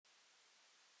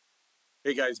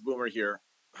Hey guys, Boomer here.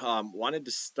 Wanted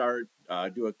to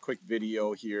do a quick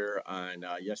video here on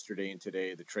yesterday and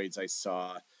today, the trades I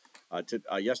saw.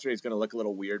 Yesterday is going to look a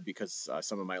little weird because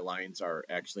some of my lines are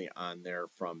actually on there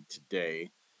from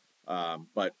today.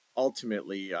 But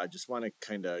ultimately, I just want to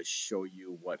kind of show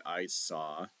you what I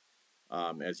saw.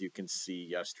 As you can see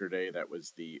yesterday, that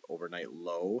was the overnight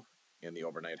low and the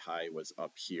overnight high was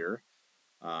up here.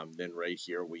 Then right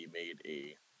here, we made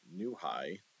a new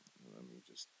high. Let me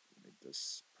just make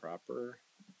this proper.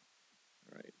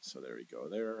 All right, so there we go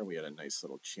there. We had a nice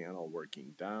little channel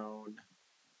working down.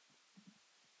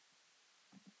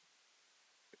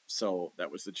 So that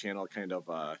was the channel kind of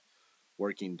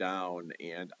working down.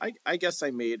 And I guess I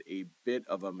made a bit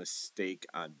of a mistake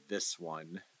on this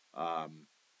one.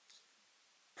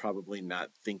 Probably not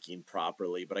thinking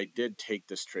properly, but I did take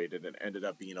this trade and it ended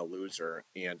up being a loser.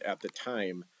 And at the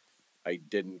time, I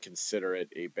didn't consider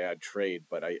it a bad trade,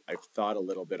 but I've thought a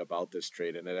little bit about this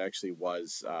trade, and it actually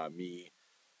was me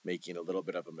making a little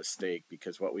bit of a mistake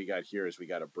because what we got here is we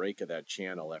got a break of that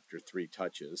channel after 3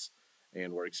 touches,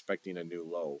 and we're expecting a new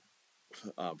low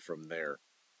from there.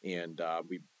 And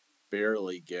we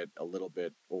barely get a little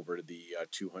bit over the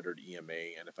 200 EMA,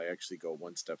 and if I actually go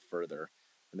one step further,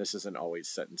 and this isn't always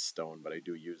set in stone, but I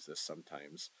do use this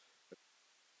sometimes,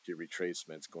 the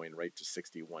retracements going right to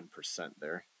 61%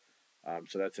 there.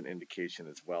 So that's an indication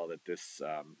as well that this,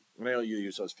 and I know you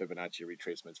use those Fibonacci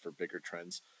retracements for bigger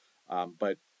trends,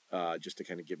 but just to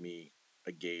kind of give me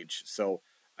a gauge. So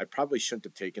I probably shouldn't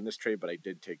have taken this trade, but I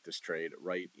did take this trade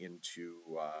right into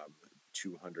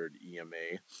 200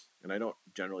 EMA. And I don't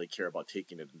generally care about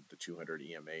taking it into 200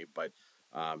 EMA, but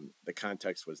the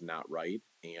context was not right.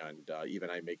 And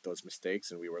even I make those mistakes,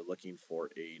 and we were looking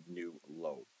for a new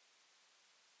low.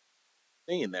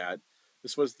 Saying that,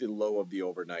 this was the low of the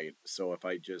overnight. So if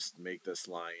I just make this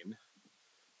line,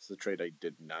 it's the trade I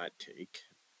did not take,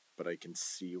 but I can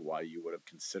see why you would have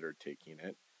considered taking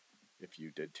it if you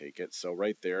did take it. So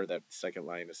right there, that second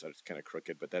line is kind of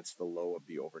crooked, but that's the low of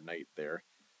the overnight there.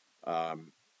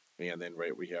 And then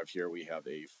right we have here, we have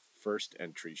a first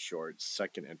entry short,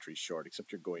 second entry short,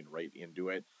 except you're going right into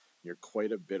it. You're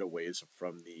quite a bit away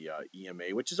from the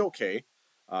EMA, which is okay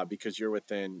because you're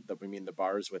within, the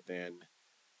bar is within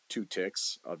 2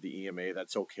 ticks of the EMA.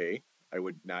 That's okay. I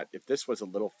would not, if this was a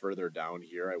little further down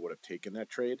here, I would have taken that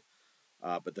trade.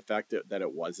 But the fact that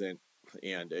it wasn't,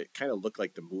 and it kind of looked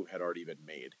like the move had already been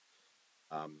made,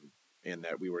 and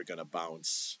that we were going to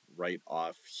bounce right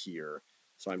off here.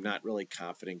 So I'm not really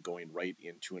confident going right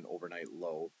into an overnight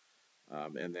low.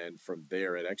 And then from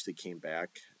there, it actually came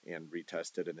back and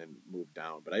retested and then moved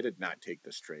down. But I did not take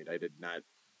this trade. I did not.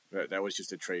 That was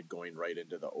just a trade going right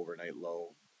into the overnight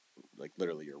low. Like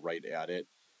literally, you're right at it.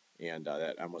 And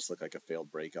that almost looked like a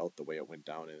failed breakout the way it went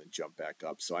down and then jumped back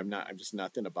up. So I'm just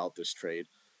nothing about this trade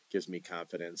gives me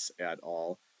confidence at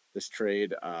all. This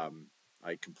trade,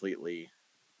 I completely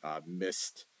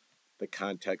missed the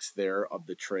context there of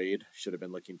the trade. Should have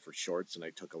been looking for shorts, and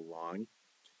I took a long.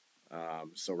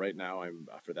 So right now, I'm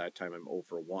for that time I'm 0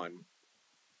 for 1.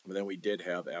 But then we did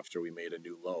have, after we made a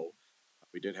new low,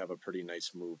 we did have a pretty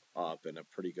nice move up and a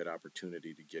pretty good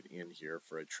opportunity to get in here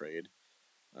for a trade.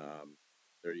 Um,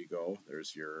 there you go.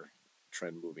 There's your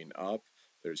trend moving up.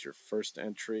 There's your first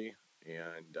entry,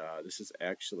 and this is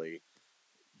actually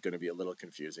going to be a little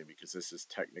confusing because this is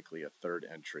technically a third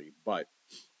entry, but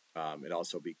it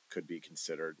also could be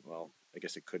considered, well, I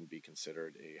guess it couldn't be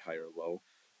considered a higher low.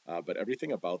 But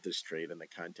everything about this trade and the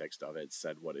context of it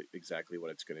said exactly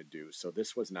what it's going to do. So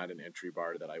this was not an entry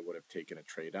bar that I would have taken a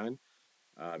trade on.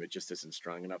 It just isn't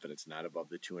strong enough, and it's not above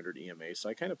the 200 EMA. So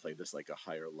I kind of played this like a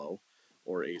higher low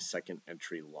or a second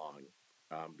entry long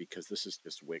because this is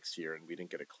just wicks here, and we didn't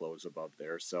get a close above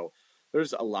there. So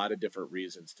there's a lot of different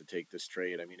reasons to take this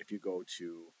trade. I mean, if you go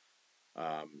to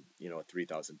a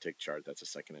 3,000 tick chart, that's a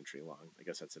second entry long. I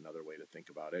guess that's another way to think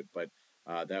about it. But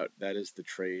that is the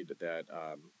trade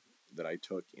that I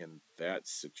took in that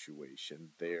situation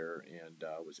there, and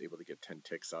was able to get 10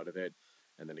 ticks out of it,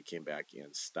 and then it came back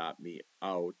and stopped me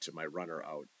out to my runner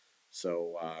out.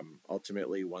 So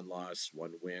ultimately, 1 loss,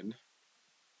 1 win.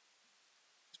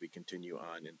 As we continue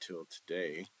on until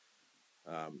today,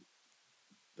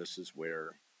 this is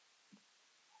where.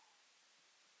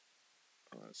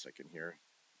 Hold on a second here.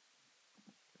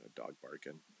 Got a dog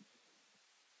barking.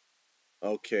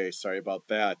 Okay, sorry about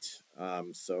that.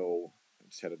 So I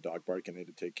just had a dog bark I need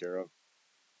to take care of.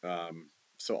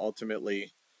 So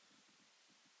ultimately,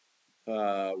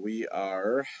 we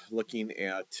are looking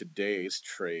at today's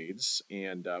trades,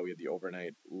 and we had the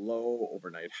overnight low,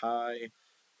 overnight high.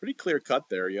 Pretty clear cut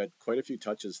there. You had quite a few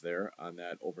touches there on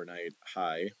that overnight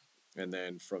high, and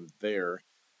then from there,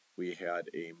 we had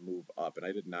a move up, and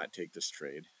I did not take this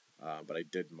trade, but I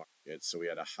did mark it. So we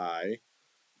had a high,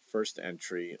 first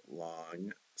entry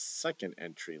long, second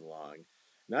entry long.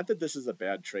 Not that this is a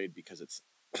bad trade, because it's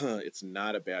it's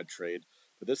not a bad trade,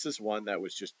 but this is one that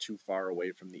was just too far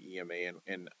away from the EMA,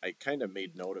 and I kind of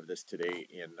made note of this today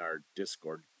in our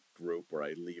Discord group where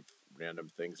I leave random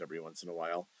things every once in a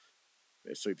while.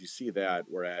 So if you see that,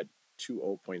 we're at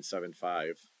 20.75,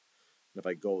 and if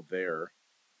I go there,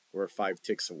 we're 5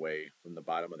 ticks away from the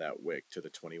bottom of that wick to the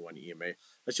 21 EMA.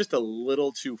 That's just a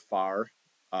little too far.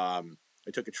 I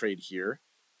took a trade here,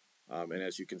 and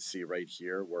as you can see right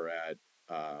here, we're at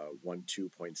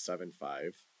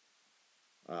 12.75,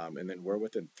 and then we're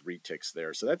within 3 ticks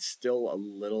there. So that's still a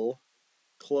little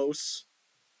close.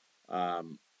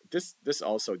 This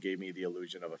also gave me the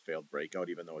illusion of a failed breakout,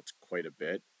 even though it's quite a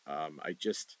bit.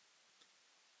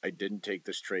 I didn't take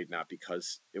this trade not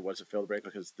because it was a failed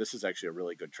breakout, because this is actually a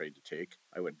really good trade to take.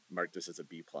 I would mark this as a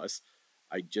B plus.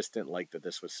 I just didn't like that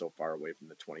this was so far away from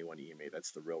the 21 EMA.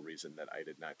 That's the real reason that I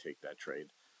did not take that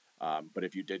trade. But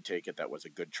if you did take it, that was a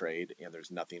good trade, and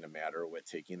there's nothing to matter with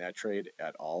taking that trade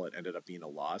at all. It ended up being a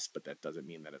loss, but that doesn't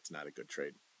mean that it's not a good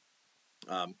trade.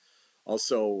 I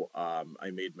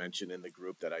made mention in the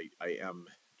group that I am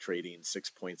trading 6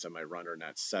 points on my runner,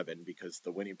 not 7, because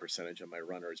the winning percentage on my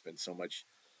runner has been so much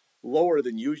lower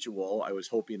than usual. I was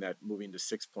hoping that moving to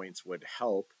 6 points would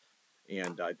help,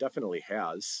 and it definitely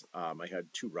has. I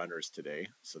had 2 runners today,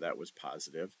 so that was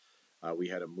positive. We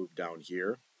had a move down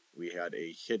here. We had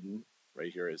a hidden,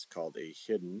 right here is called a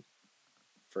hidden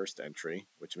first entry,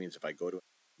 which means if I go to a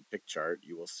pick chart,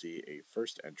 you will see a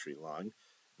first entry long,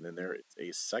 and then there is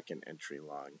a second entry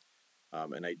long.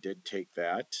 And I did take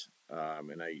that,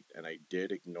 and I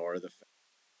did ignore the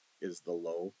is the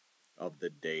low of the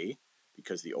day,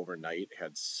 because the overnight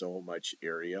had so much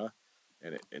area,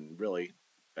 and really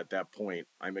at that point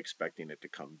I'm expecting it to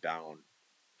come down.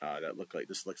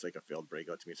 This looks like a failed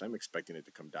breakout to me, so I'm expecting it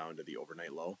to come down to the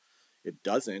overnight low. It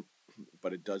doesn't,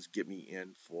 but it does get me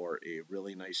in for a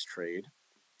really nice trade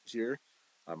here.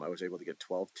 I was able to get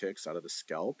 12 ticks out of the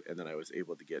scalp, and then I was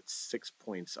able to get 6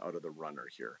 points out of the runner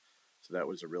here. So that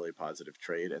was a really positive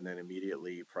trade. And then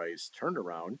immediately price turned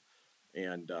around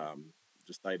and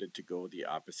decided to go the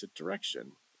opposite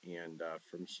direction. And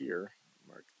from here,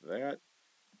 mark that.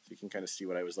 So you can kind of see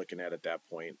what I was looking at that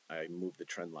point. I moved the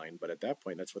trend line, but at that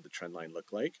point, that's what the trend line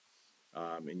looked like.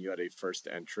 And you had a first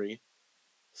entry,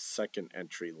 second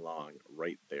entry long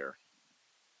right there.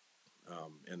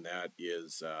 And that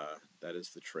is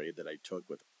the trade that I took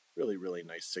with really, really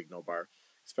nice signal bar,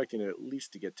 expecting it at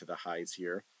least to get to the highs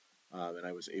here. And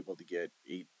I was able to get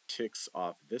 8 ticks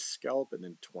off this scalp, and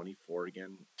then 24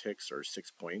 again ticks, or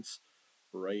 6 points,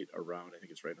 right around, I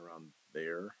think it's right around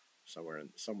there,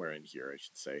 somewhere in here, I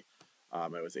should say. I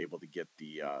was able to get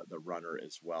the runner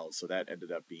as well, so that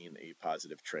ended up being a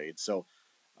positive trade. So,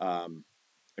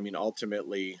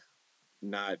 ultimately,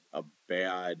 not a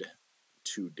bad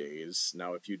 2 days.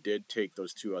 Now, if you did take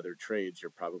those 2 other trades,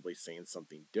 you're probably saying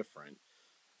something different.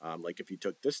 Like if you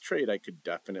took this trade, I could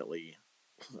definitely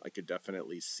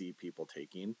see people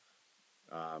taking.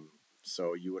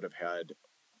 So you would have had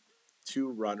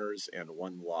 2 runners and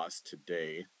 1 loss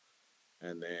today,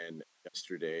 and then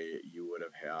yesterday you would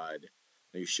have had.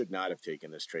 Now, you should not have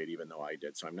taken this trade, even though I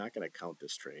did. So I'm not going to count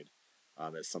this trade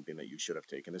as something that you should have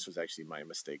taken. This was actually my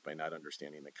mistake by not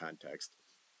understanding the context.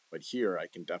 But here I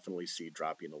can definitely see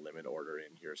dropping a limit order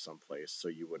in here someplace. So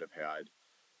you would have had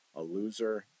a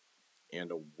loser and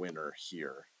a winner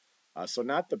here. So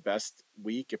not the best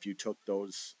week if you took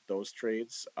those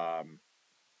trades.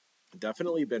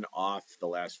 Definitely been off the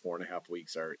last 4.5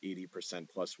 weeks. Our 80%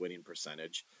 plus winning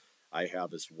percentage I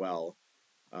have as well.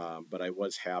 But I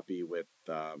was happy with,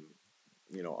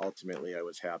 ultimately I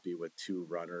was happy with 2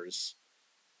 runners,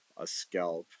 a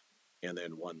scalp, and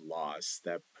then 1 loss.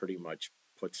 That pretty much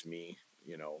puts me,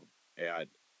 at,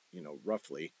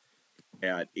 roughly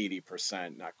at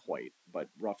 80%, not quite, but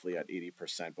roughly at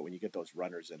 80%. But when you get those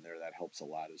runners in there, that helps a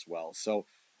lot as well. So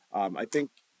I think,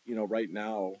 right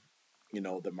now,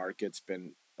 the market's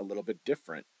been a little bit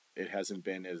different. It hasn't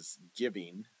been as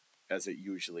giving as it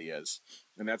usually is,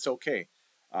 and that's okay.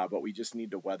 But we just need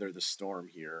to weather the storm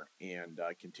here and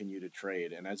continue to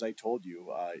trade. And as I told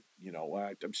you,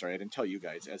 I'm sorry, I didn't tell you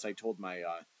guys. As I told my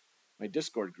my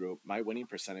Discord group, my winning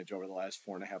percentage over the last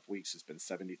 4.5 weeks has been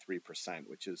 73%,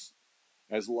 which is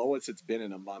as low as it's been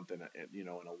in a month in a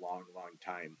long, long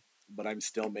time. But I'm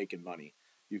still making money.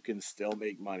 You can still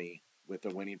make money with a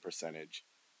winning percentage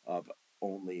of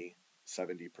only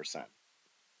 70%.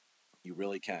 You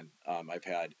really can. I've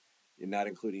had, not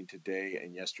including today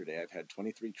and yesterday, I've had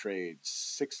 23 trades,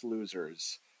 6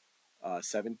 losers,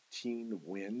 17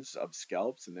 wins of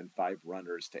scalps and then 5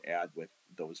 runners to add with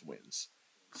those wins.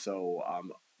 So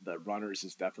the runners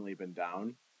has definitely been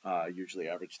down. Usually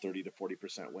average 30 to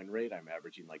 40% win rate. I'm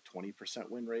averaging like 20%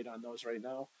 win rate on those right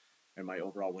now. And my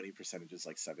overall winning percentage is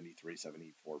like 73,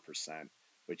 74%,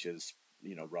 which is,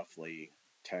 roughly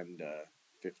 10 to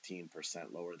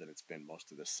 15% lower than it's been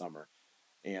most of this summer.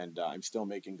 And I'm still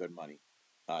making good money.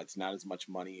 It's not as much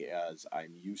money as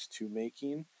I'm used to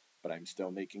making, but I'm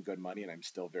still making good money and I'm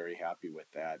still very happy with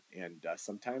that. And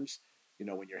sometimes,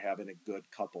 when you're having a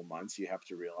good couple months, you have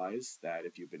to realize that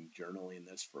if you've been journaling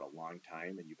this for a long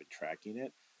time and you've been tracking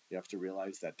it, you have to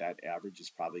realize that that average is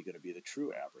probably going to be the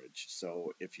true average.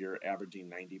 So if you're averaging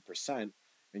 90%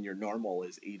 and your normal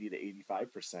is 80 to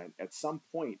 85%, at some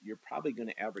point you're probably going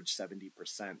to average 70%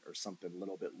 or something a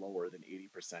little bit lower than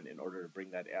 80% in order to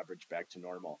bring that average back to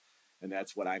normal. And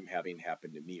that's what I'm having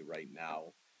happen to me right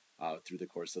now through the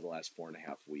course of the last 4.5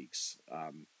 weeks.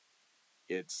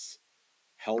 It's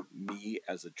helped me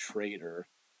as a trader,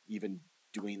 even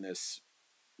doing this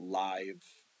live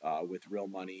with real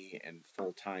money and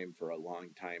full time for a long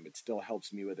time. It still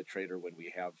helps me with a trader when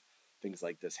we have things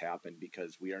like this happen,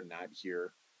 because we are not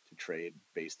here to trade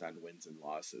based on wins and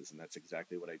losses. And that's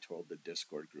exactly what I told the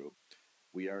Discord group.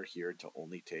 We are here to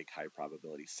only take high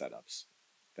probability setups.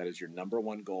 That is your number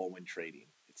one goal when trading.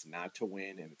 It's not to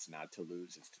win and it's not to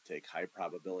lose. It's to take high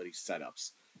probability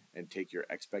setups and take your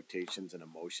expectations and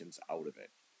emotions out of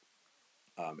it.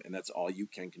 And that's all you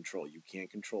can control. You can't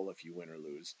control if you win or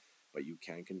lose, but you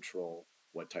can control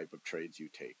what type of trades you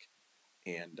take.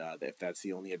 And if that's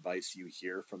the only advice you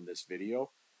hear from this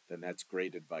video, then that's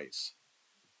great advice.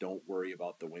 Don't worry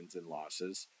about the wins and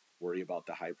losses. Worry about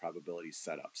the high probability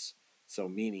setups. So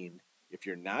meaning, if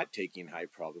you're not taking high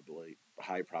probability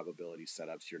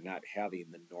setups, you're not having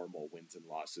the normal wins and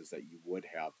losses that you would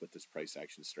have with this price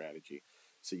action strategy.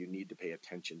 So you need to pay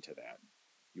attention to that.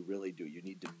 You really do. You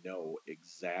need to know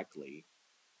exactly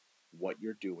what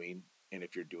you're doing and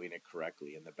if you're doing it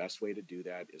correctly. And the best way to do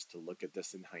that is to look at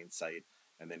this in hindsight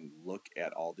and then look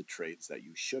at all the trades that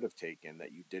you should have taken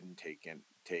that you didn't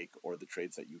take, or the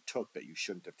trades that you took that you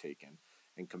shouldn't have taken,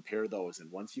 and compare those.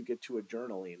 And once you get to a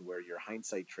journaling where your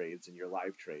hindsight trades and your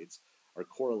live trades are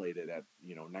correlated at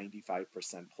 95%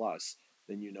 plus,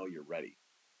 then you're ready.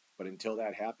 But until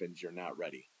that happens, you're not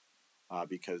ready.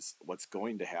 Because what's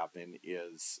going to happen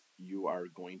is you are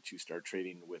going to start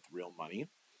trading with real money,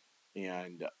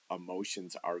 and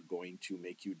emotions are going to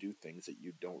make you do things that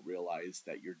you don't realize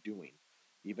that you're doing.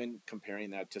 Even comparing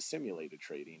that to simulated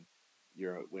trading,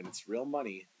 when it's real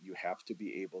money, you have to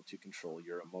be able to control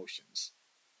your emotions.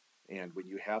 And when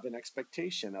you have an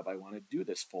expectation of, I want to do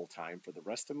this full time for the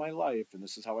rest of my life, and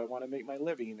this is how I want to make my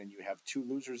living, and you have 2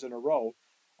 losers in a row,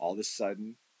 all of a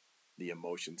sudden the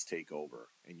emotions take over,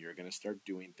 and you're going to start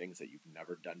doing things that you've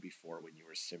never done before when you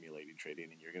were simulating trading,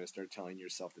 and you're going to start telling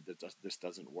yourself that this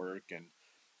doesn't work, and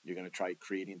you're going to try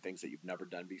creating things that you've never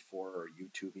done before, or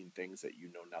YouTubing things that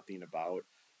you know nothing about.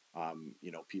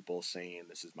 People saying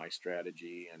this is my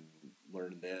strategy and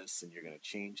learn this, and you're going to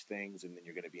change things, and then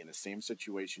you're going to be in the same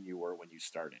situation you were when you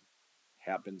started.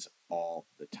 Happens all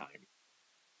the time.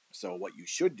 So what you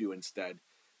should do instead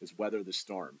is weather the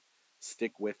storm.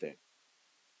 Stick with it.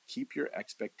 Keep your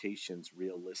expectations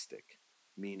realistic,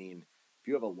 meaning if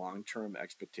you have a long-term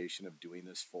expectation of doing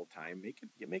this full time,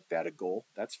 make that a goal.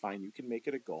 That's fine. You can make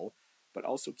it a goal, but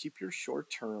also keep your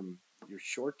short-term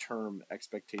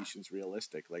expectations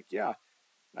realistic. Like, yeah,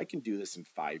 I can do this in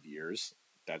 5 years.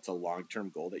 That's a long-term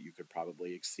goal that you could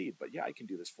probably exceed. But yeah, I can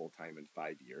do this full time in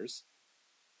 5 years.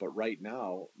 But right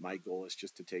now, my goal is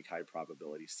just to take high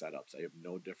probability setups. I have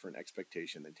no different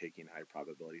expectation than taking high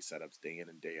probability setups day in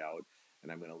and day out,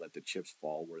 and I'm going to let the chips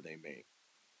fall where they may.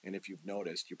 And if you've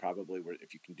noticed,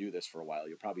 if you can do this for a while,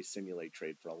 you'll probably simulate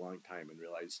trade for a long time and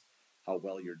realize how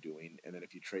well you're doing. And then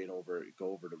if you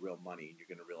go over to real money, you're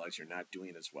going to realize you're not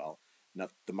doing as well. Now,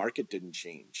 the market didn't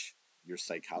change. Your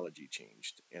psychology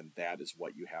changed. And that is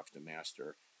what you have to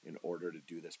master in order to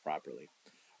do this properly.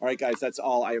 All right, guys, that's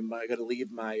all. I'm going to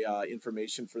leave my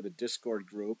information for the Discord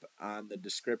group on the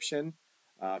description.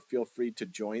 Feel free to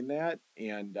join that,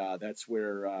 and that's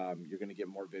where you're going to get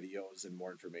more videos and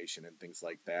more information and things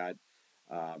like that.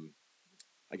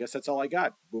 I guess that's all I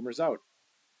got. Boomers out.